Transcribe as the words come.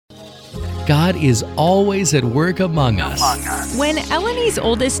God is always at work among us. When Ellenie's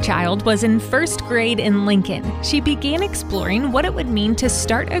oldest child was in first grade in Lincoln, she began exploring what it would mean to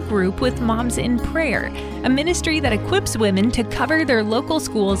start a group with Moms in Prayer, a ministry that equips women to cover their local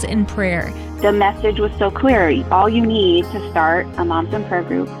schools in prayer. The message was so clear. All you need to start a Moms in Prayer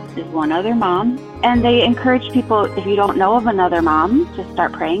group is one other mom. And they encourage people, if you don't know of another mom, to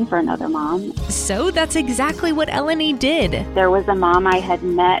start praying for another mom. So that's exactly what Elenie did. There was a mom I had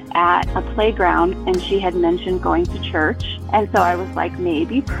met at a playground, and she had mentioned going to church. And so I was like,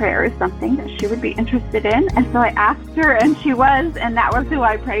 maybe prayer is something that she would be interested in. And so I asked her, and she was, and that was who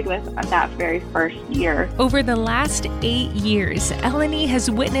I prayed with that very first year. Over the last 8 years, Elenie has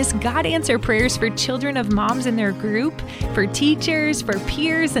witnessed God answer prayers for children of moms in their group, for teachers, for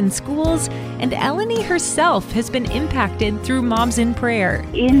peers and schools, and Elenie herself has been impacted through Moms in Prayer.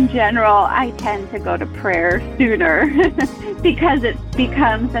 In general, I tend to go to prayer sooner because it's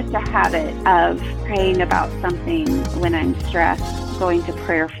become such a habit of praying about something when I'm stressed, going to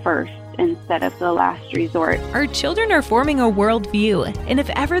prayer first instead of the last resort. Our children are forming a worldview, and if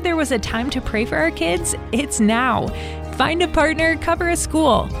ever there was a time to pray for our kids, it's now. Find a partner, cover a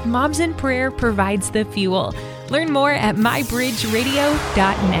school. Moms in Prayer provides the fuel. Learn more at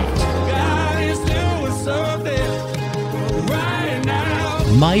mybridgeradio.net.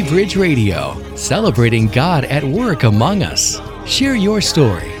 My Bridge Radio, celebrating God at work among us. Share your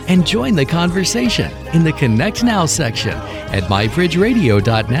story and join the conversation in the Connect Now section at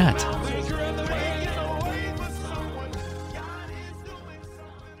mybridgeradio.net.